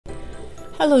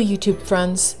Hello YouTube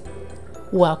friends,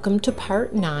 welcome to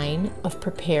part 9 of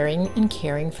preparing and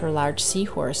caring for large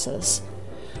seahorses.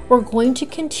 We're going to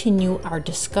continue our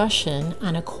discussion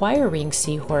on acquiring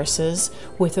seahorses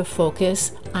with a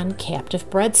focus on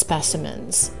captive-bred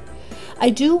specimens.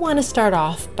 I do want to start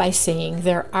off by saying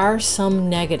there are some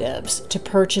negatives to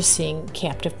purchasing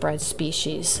captive-bred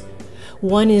species.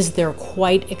 One is they're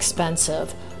quite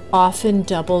expensive, often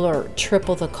double or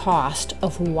triple the cost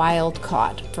of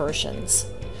wild-caught versions.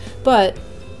 But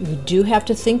you do have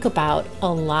to think about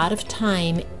a lot of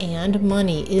time and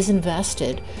money is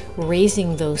invested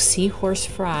raising those seahorse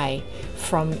fry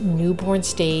from newborn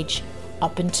stage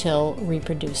up until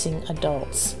reproducing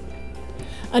adults.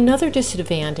 Another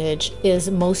disadvantage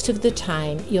is most of the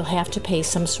time you'll have to pay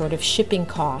some sort of shipping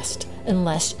cost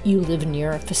unless you live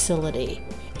near a facility.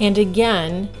 And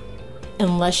again,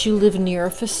 unless you live near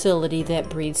a facility that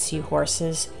breeds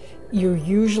seahorses, you're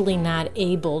usually not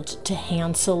able to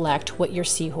hand select what your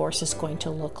seahorse is going to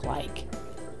look like.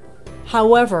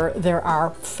 However, there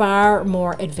are far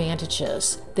more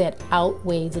advantages that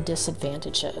outweigh the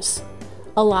disadvantages.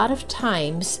 A lot of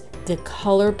times, the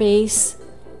color base,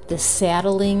 the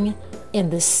saddling, and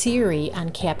the cirri on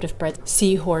captive-bred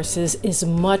seahorses is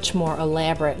much more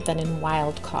elaborate than in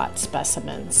wild-caught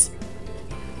specimens.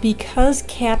 Because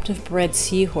captive-bred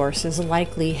seahorses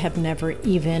likely have never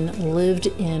even lived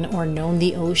in or known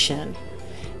the ocean,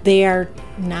 they are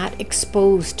not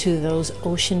exposed to those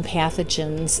ocean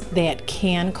pathogens that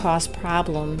can cause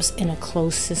problems in a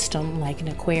closed system like an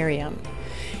aquarium.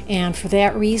 And for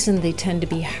that reason, they tend to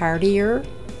be hardier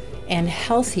and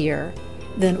healthier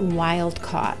than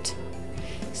wild-caught.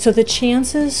 So the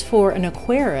chances for an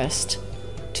aquarist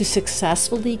to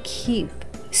successfully keep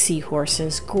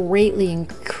seahorses greatly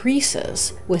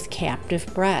increases with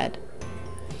captive-bred.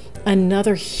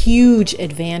 Another huge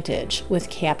advantage with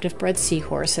captive-bred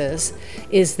seahorses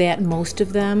is that most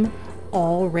of them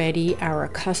already are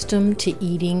accustomed to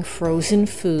eating frozen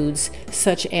foods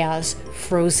such as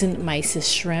frozen mysis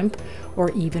shrimp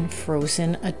or even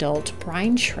frozen adult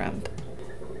brine shrimp.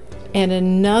 And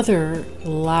another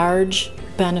large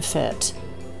benefit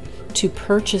to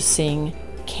purchasing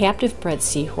captive-bred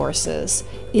seahorses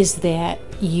is that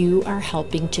you are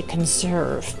helping to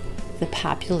conserve the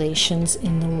populations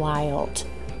in the wild.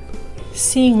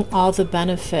 Seeing all the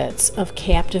benefits of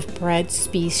captive-bred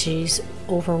species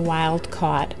over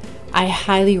wild-caught, I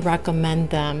highly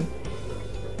recommend them.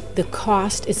 The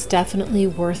cost is definitely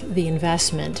worth the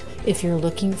investment if you're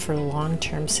looking for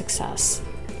long-term success.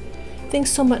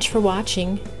 Thanks so much for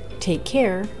watching. Take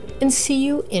care and see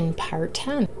you in part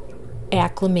 10.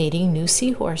 Acclimating new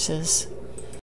seahorses.